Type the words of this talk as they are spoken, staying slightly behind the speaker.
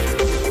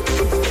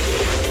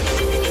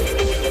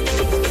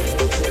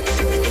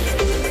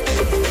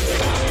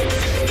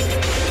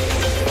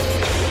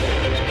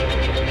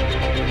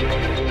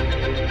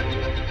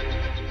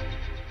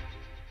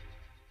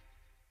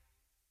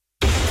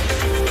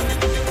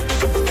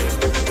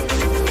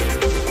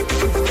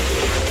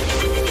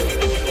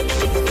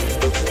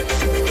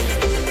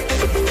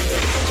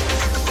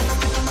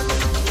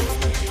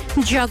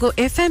জাগো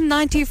FM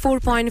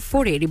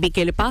 94.4 এর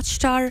বিকেল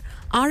 5টার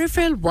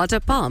RFL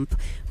water pump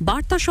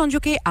বার্তা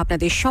সংযোগে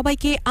আপনাদের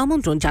সবাইকে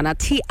আমন্ত্রণ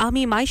জানাচ্ছি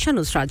আমি মাইশা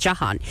নুসরাত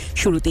জাহান।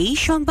 শুরুতেই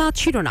সংবাদ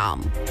শিরোনাম।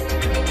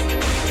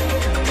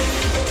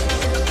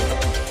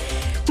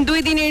 2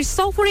 দিনের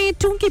সফরে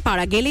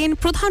টুঙ্গিপাড়া গেলেন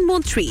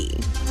প্রধানমন্ত্রী।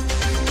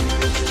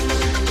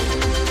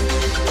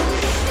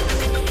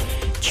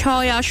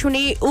 6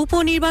 আসনে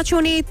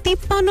উপনির্বাচনে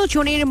 53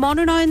 জনের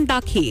মনোনয়ন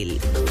দাখিল।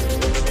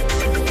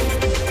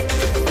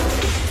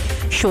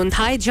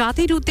 সন্ধ্যায়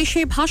জাতির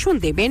উদ্দেশ্যে ভাষণ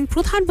দেবেন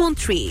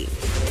প্রধানমন্ত্রী।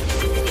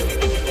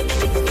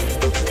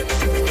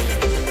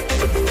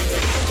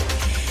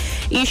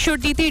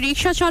 ঈশ্বরদীতে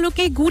রিকশা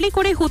চালককে গুলি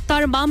করে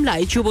হত্যার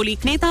মামলায় যুবলীগ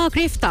নেতা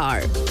গ্রেফতার।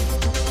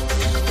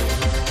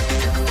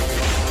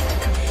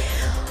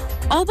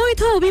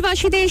 অবৈধ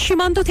অভিবাসীদের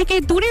সীমান্ত থেকে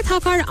দূরে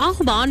থাকার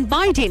আহ্বান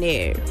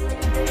বাইডেনের।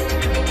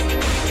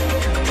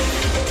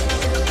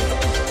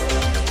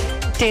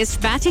 টেস্ট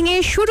ব্যাটিংয়ে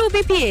শুরু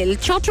বিপিএল,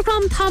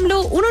 চট্টগ্রাম থামল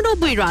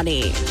 89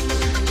 রানে।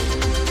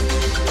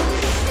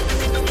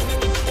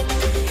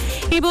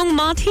 এবং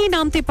মাঠে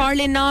নামতে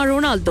পারলেন না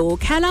রোনালদো,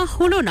 খেলা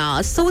হলো না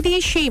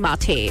সৌদির সেই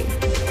মাঠে।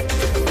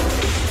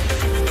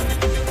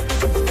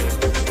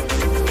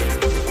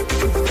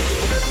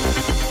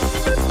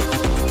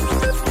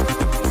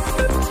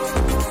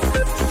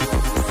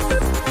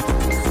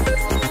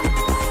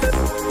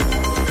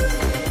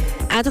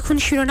 এতক্ষণ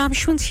শিরোনাম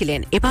শুনছিলেন,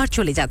 এবার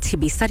চলে যাচ্ছে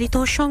বিস্তারিত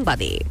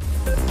সংবাদে।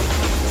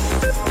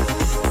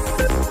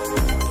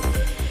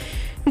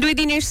 2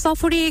 দিনের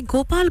সফরে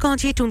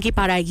গোপালগঞ্জে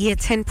টুঙ্গিপাড়ায়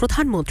গিয়েছেন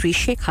প্রধানমন্ত্রী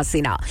শেখ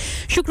হাসিনা।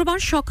 শুক্রবার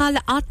সকাল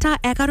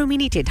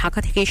 8:11 ঢাকা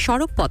থেকে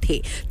সড়ক পথে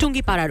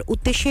টুঙ্গিপাড়ার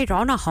উদ্দেশ্যে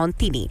রওনা হন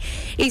তিনি।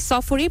 এই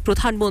সফরে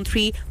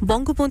প্রধানমন্ত্রী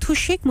বঙ্গবন্ধু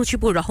শেখ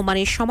মুজিবুর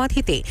রহমানের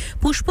সমাধিতে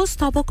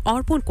পুষ্পস্তবক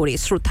অর্পণ করে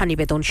শ্রদ্ধা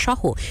নিবেদন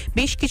সহ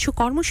বেশ কিছু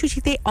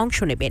কর্মসূচিতে অংশ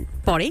নেবেন।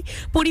 পরে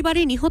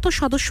পরিবারের নিহত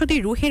সদস্যদের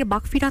রুহের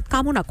মাগফিরাত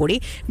কামনা করে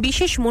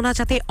বিশেষ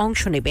মোনাজাতে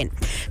অংশ নেবেন।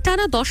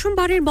 টানা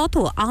 10বারের মতো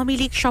আওয়ামী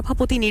লীগ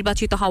সভাপতি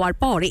নির্বাচিত হওয়ার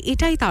পর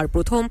এটাই তার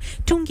প্রথম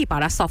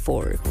টুঙ্গিপাড়া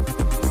সফর।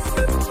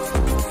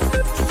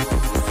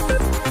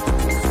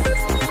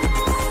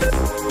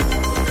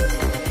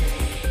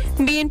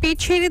 বিএনপি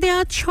ছেড়ে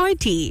দেওয়া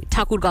 6টি,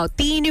 ঠাকুরগাঁও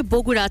 3,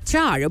 বগুড়া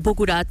 4,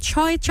 বগুড়া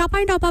 6,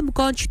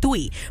 চাঁপাইনবাবগঞ্জ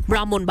 2,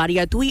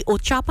 ব্রাহ্মণবাড়িয়া 2 ও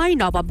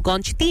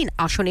চাঁপাইনবাবগঞ্জ 3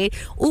 আসনের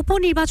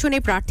উপনির্বাচনে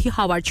প্রার্থী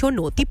হওয়ার জন্য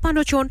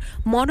 53 জন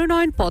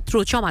মনোনয়নপত্র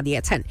জমা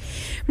দিয়েছেন।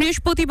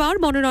 বৃহস্পতিবার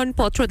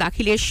মনোনয়নপত্র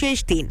দাখিলের শেষ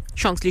দিন।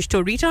 সংশ্লিষ্ট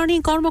রিটার্নিং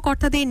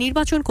কর্মকর্তাদের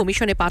নির্বাচন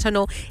কমিশনে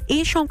পাঠানো এ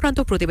সংক্রান্ত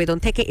প্রতিবেদন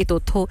থেকে এ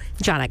তথ্য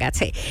জানা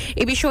গেছে।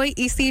 এ বিষয়ে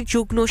ইসির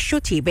যুগ্ম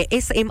সচিব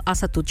SM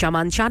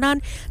আসাদুজ্জামান জানান,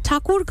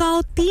 ঠাকুরগাঁও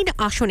 3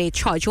 আসনে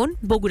 6 জন,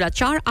 বগুড়া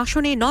 4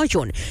 আসনে 9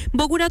 জন,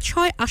 বগুড়া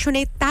 6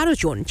 আসনে 13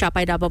 জন,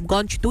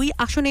 চাঁপাইনবাবগঞ্জ 2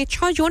 আসনে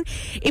 6 জন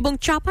এবং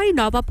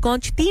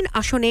চাঁপাইনবাবগঞ্জ 3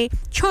 আসনে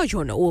 6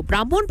 জন ও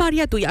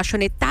ব্রাহ্মণবাড়িয়া 2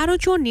 আসনে 13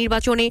 জন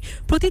নির্বাচনে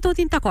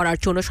প্রতিদ্বন্দ্বিতা করার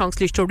জন্য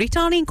সংশ্লিষ্ট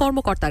রিটার্নিং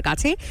কর্মকর্তার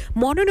কাছে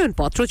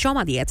মনোনয়নপত্র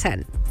জমা দিয়েছেন।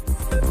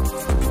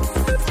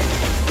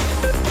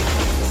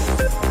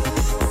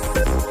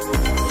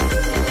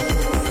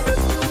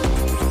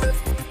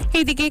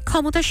 এদিকে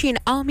ক্ষমতাসীন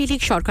আওয়ামী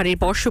লীগ সরকারের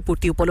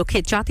বর্ষপূর্তি উপলক্ষে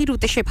জাতির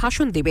উদ্দেশ্যে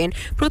ভাষণ দেবেন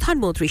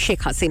প্রধানমন্ত্রী শেখ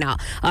হাসিনা।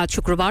 আজ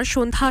শুক্রবার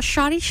সন্ধ্যা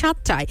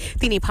 7:30টায়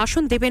তিনি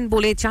ভাষণ দেবেন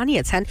বলে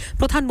জানিয়েছেন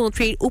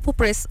প্রধানমন্ত্রীর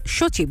উপপ্রেস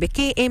সচিব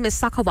KM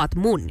সাখাওয়াত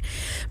মুন।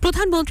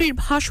 প্রধানমন্ত্রীর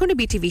ভাষণে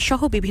বিটিভি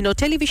সহ বিভিন্ন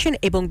টেলিভিশন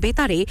এবং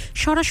বেতারে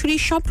সরাসরি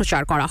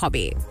সম্প্রচার করা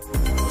হবে।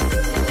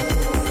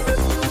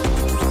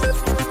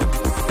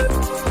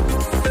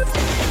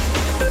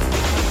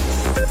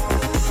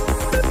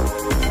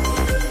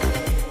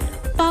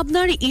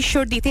 পাবনার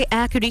ঈশ্বরদীতে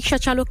এক রিকশা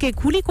চালককে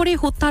গুলি করে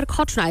হত্যার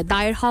ঘটনায়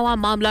দায়ের হওয়া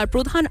মামলার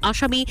প্রধান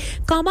আসামি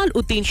কামাল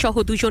উদ্দিন সহ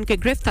 2 জনকে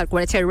গ্রেফতার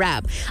করেছে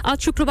র্যাব। আজ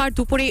শুক্রবার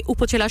দুপুরে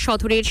উপজেলা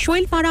সদরের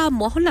শৈলপাড়া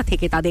মহল্লা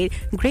থেকে তাদের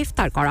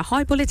গ্রেফতার করা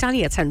হয় বলে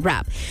জানিয়েছেন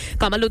র্যাব।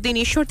 কামাল উদ্দিন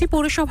ঈশ্বরদী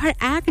পৌরসভার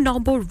 1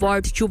 নম্বর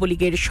ওয়ার্ড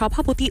যুবলীগের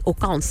সভাপতি ও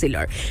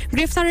কাউন্সিলর।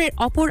 গ্রেফতারের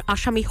অপর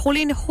আসামি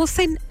হলেন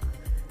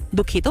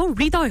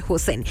হৃদয়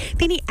হোসেন।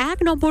 তিনি 1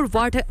 নম্বর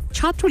ওয়ার্ড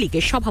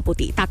ছাত্রলীগের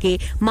সভাপতি। তাকে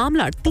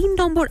মামলার 3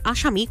 নম্বর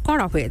আসামি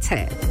করা হয়েছে।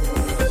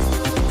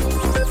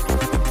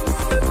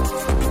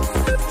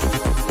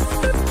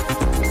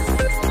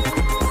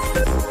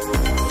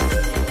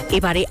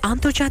 এবারে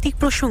আন্তর্জাতিক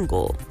প্রসঙ্গ।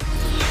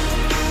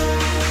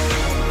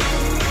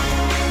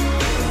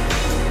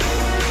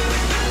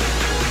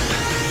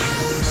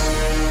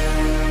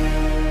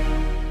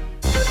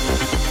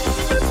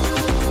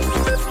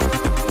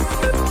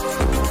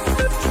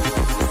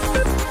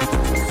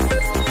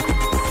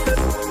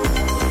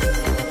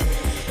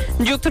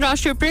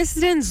 যুক্তরাষ্ট্রের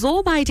প্রেসিডেন্ট জো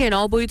বাইডেন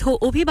অবৈধ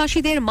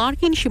অভিবাসীদের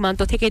মার্কিন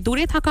সীমান্ত থেকে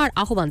দূরে থাকার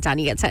আহ্বান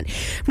জানিয়েছেন।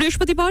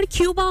 বৃহস্পতিবার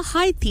কিউবা,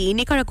 হাইতি,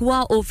 নিকারাগুয়া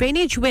ও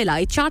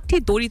ভেনেজুয়েলায় 4টি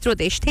দরিদ্র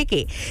দেশ থেকে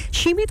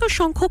সীমিত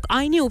সংখ্যক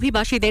আইনি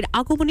অভিবাসীদের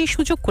আগমনের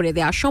সুযোগ করে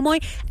দেওয়ার সময়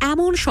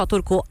এমন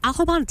সতর্ক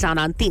আহ্বান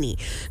জানান তিনি।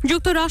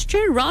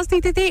 যুক্তরাষ্ট্রের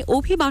রাজনীতিতে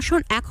অভিবাসন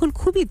এখন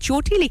খুবই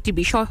জটিল একটি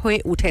বিষয় হয়ে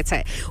উঠেছে।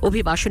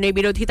 অভিবাসনের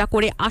বিরোধিতা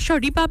করে আসা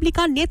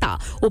রিপাবলিকান নেতা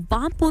ও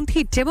বামপন্থী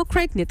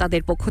ডেমোক্র্যাট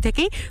নেতাদের পক্ষ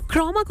থেকে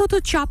ক্রমাগত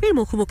চাপের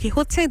মুখোমুখি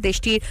হচ্ছে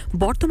দেশটির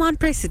বর্তমান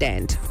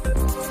প্রেসিডেন্ট।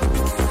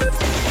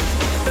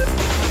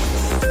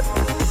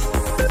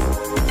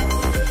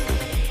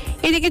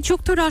 এদিকে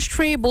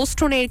যুক্তরাষ্ট্রে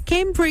বোস্টনের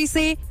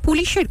কেমব্রিজে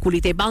পুলিশের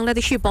গুলিতে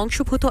বাংলাদেশি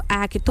বংশোদ্ভূত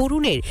এক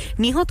তরুণের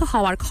নিহত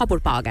হওয়ার খবর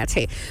পাওয়া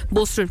গেছে।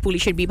 বোস্টন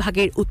পুলিশের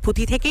বিভাগের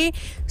উৎপত্তি থেকে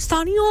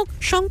স্থানীয়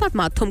সংবাদ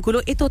মাধ্যমগুলো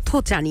এ তথ্য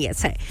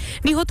জানিয়েছে।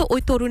 নিহত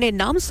ওই তরুণের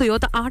নাম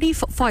সৈয়দ আরিফ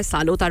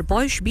ফয়সাল ও তার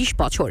বয়স 20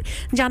 বছর।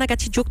 জানা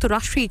গেছে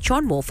যুক্তরাষ্ট্রেই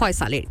জন্ম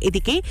ফয়সালের।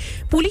 এদিকে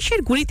পুলিশের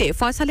গুলিতে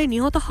ফয়সালের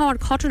নিহত হওয়ার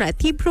ঘটনায়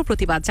তীব্র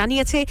প্রতিবাদ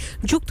জানিয়েছে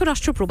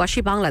যুক্তরাষ্ট্র প্রবাসী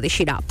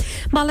বাংলাদেশিরা।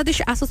 Bangladesh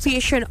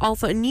association of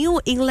New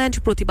England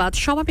প্রতিবাদ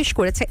সমাবেশ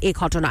করেছে এ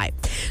ঘটনায়।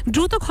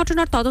 দ্রুত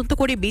ঘটনার তদন্ত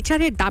করে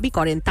বিচারের দাবি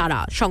করেন তারা।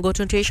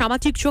 সংগঠনটির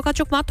সামাজিক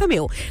যোগাযোগ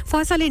মাধ্যমেও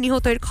ফয়সালের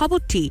নিহতের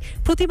খবরটি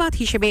প্রতিবাদ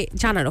হিসেবে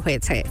জানানো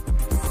হয়েছে।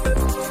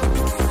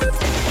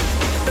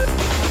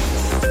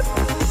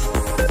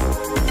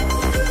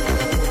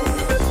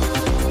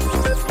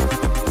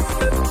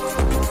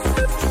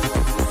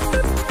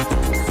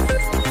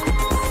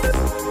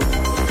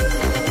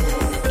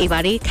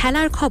 এবারে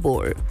খেলার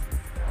খবর।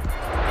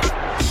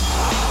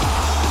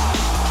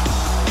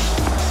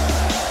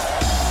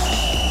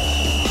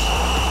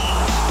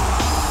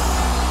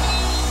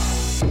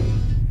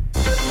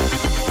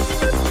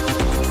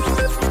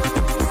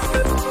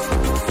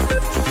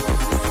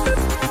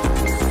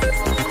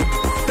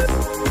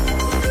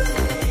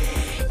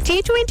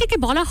 টি-20কে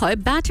বলা হয়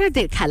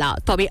ব্যাটারদের খেলা,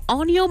 তবে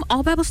অনিয়ম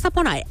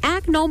অব্যবস্থাপনায়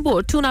 1 নম্বর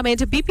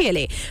টুর্নামেন্ট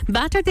বিপিএলে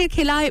ব্যাটারদের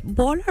খেলায়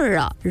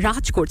বোলাররা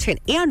রাজ করছেন।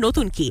 এ আর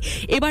নতুন কি,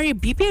 এবারে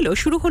বিপিএলও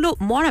শুরু হলো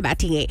মরা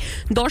ব্যাটিংয়ে।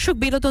 দর্শক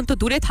বিনোদন তো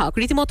দূরে থাক,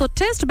 রীতিমতো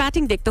টেস্ট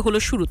ব্যাটিং দেখতে হলো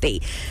শুরুতেই।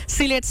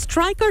 সিলেট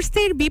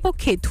স্ট্রাইকার্সদের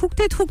বিপক্ষে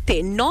ধুঁকতে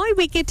 9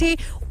 উইকেটে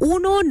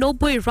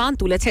 89 রান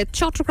তুলেছে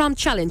চট্টগ্রাম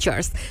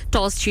চ্যালেঞ্জার্স।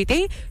 টস জিতে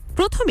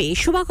প্রথমে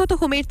শুভাগত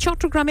হোমের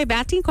চট্টগ্রামে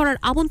ব্যাটিং করার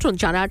আমন্ত্রণ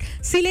জানান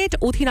সিলেট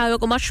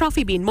অধিনায়ক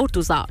মাশরাফি বিন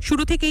মুর্তজা।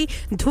 শুরু থেকেই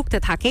ধুঁকতে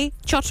থাকে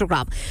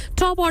চট্টগ্রাম।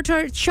 টপ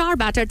অর্ডার 4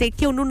 ব্যাটারদের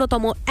কেউ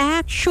ন্যূনতম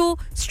 100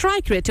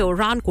 স্ট্রাইক রেটেও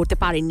রান করতে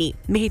পারেননি।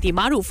 মেহেদি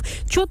মারুফ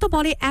 14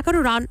 বলে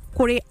 11 রান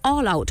করে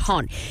অল আউট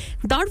হন।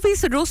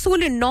 দারভিস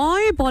রসুল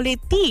 9 বলে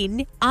 3,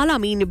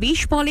 আলামিন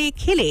 20 বলে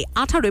খেলে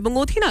 18 এবং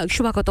অধিনায়ক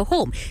শুভাগত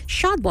হোম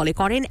 7 বলে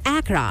করেন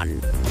 1 রান।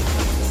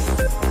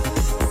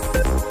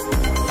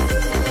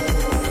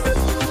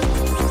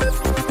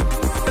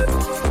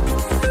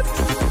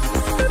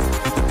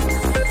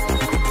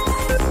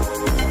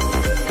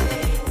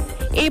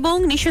 এবং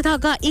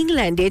নিষেধাজ্ঞা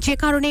ইংল্যান্ডে, যে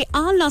কারণে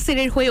আল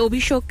নাসেরের হয়ে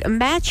অভিষেক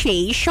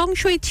ম্যাচেই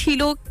সংশয়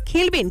ছিল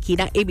খেলবেন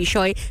কিনা এ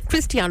বিষয়ে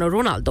ক্রিস্টিয়ানো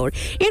রোনালদোর।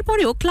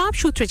 এরপরেও ক্লাব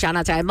সূত্রে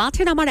জানা যায়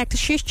মাঠে নামার একটা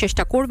শেষ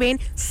চেষ্টা করবেন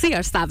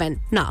CR7।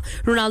 না,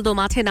 রোনালদো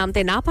মাঠে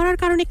নামতে না পারার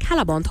কারণে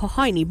খেলা বন্ধ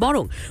হয়নি,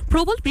 বরং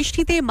প্রবল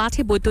বৃষ্টিতে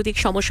মাঠে বৈদ্যুতিক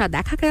সমস্যা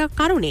দেখা দেওয়ার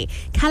কারণে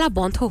খেলা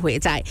বন্ধ হয়ে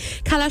যায়।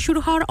 খেলা শুরু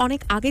হওয়ার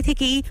অনেক আগে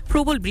থেকেই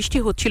প্রবল বৃষ্টি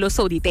হচ্ছিল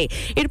সৌদিতে।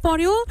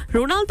 এরপরেও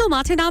রোনালদো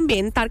মাঠে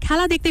নামবেন, তার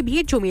খেলা দেখতে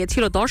ভিড়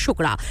জমিয়েছিল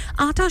দর্শকরা।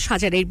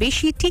 28,000-এর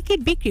বেশি টিকিট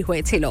বিক্রি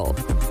হয়েছিল।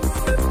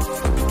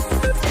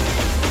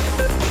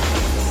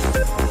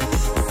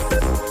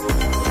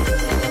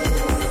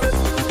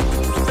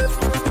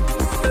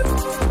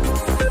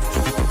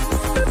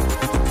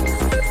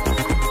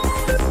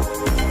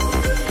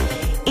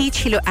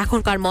 ছিল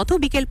এখনকার মতো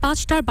বিকেল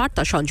 5টার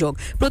বার্তা সংযোগ।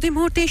 প্রতি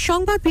মুহূর্তে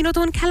সংবাদ,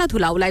 বিনোদন,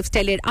 খেলাধুলা ও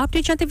লাইফস্টাইলের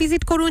আপডেট জানতে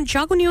ভিজিট করুন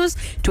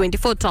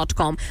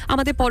jagonews24.com।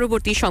 আমাদের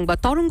পরবর্তী সংবাদ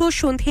তরঙ্গ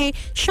সন্ধে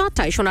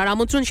 7টায় শোনার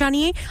আমন্ত্রণ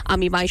জানিয়ে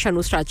আমি মাইশা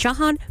নুসরাত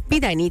জাহান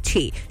বিদায়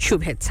নিচ্ছি।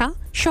 শুভেচ্ছা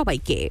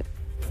সবাইকে।